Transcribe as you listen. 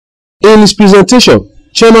In his presentation,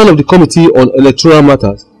 Chairman of the Committee on Electoral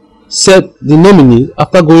Matters said the nominee,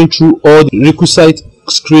 after going through all the requisite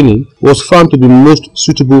screening, was found to be most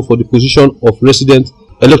suitable for the position of resident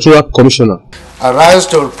Electoral Commissioner. I rise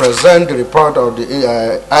to present the report of the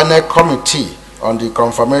INEC Committee on the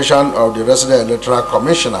confirmation of the resident Electoral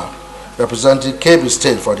Commissioner representing Kebbi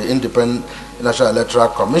State for the Independent National Electoral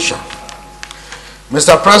Commission.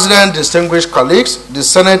 Mr. President, distinguished colleagues, the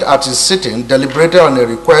Senate at its sitting deliberated on a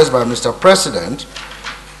request by Mr. President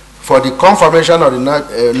for the confirmation of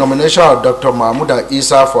the nomination of Dr. Mahmuda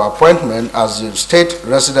Isah for appointment as the State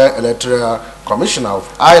Resident Electoral Commissioner of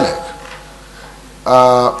INEC.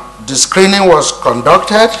 The screening was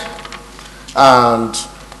conducted, and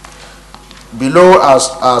below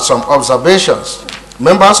are some observations.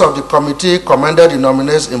 Members of the committee commended the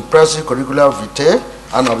nominee's impressive curricular vitae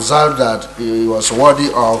and observed that he was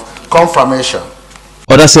worthy of confirmation.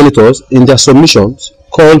 Other senators, in their submissions,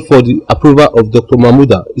 called for the approval of Dr.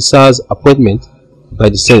 Mahmuda Isah's appointment by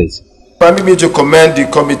the Senate. Permit me to commend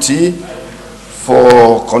the committee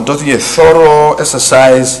for conducting a thorough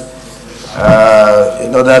exercise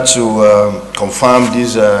in order to confirm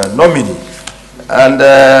this nominee. And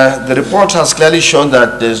the report has clearly shown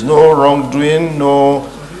that there's no wrongdoing, no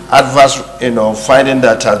adverse finding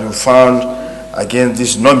that has been found against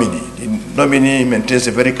this nominee. The nominee maintains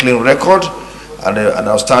a very clean record and an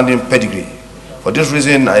outstanding pedigree. For this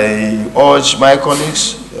reason, I urge my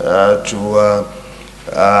colleagues to,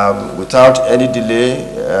 without any delay,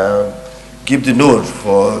 give the nod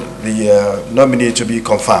for the nominee to be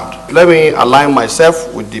confirmed. Let me align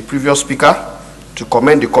myself with the previous speaker to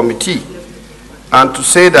commend the committee and to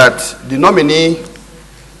say that the nominee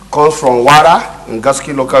comes from Kwara in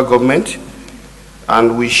Gaski local government,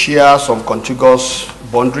 and we share some contiguous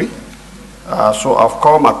boundary. So I've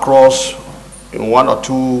come across in one or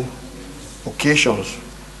two occasions.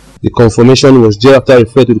 The confirmation was thereafter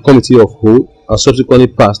referred to the Committee of Whole and subsequently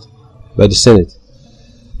passed by the Senate.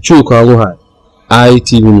 Chuka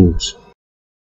ITV News.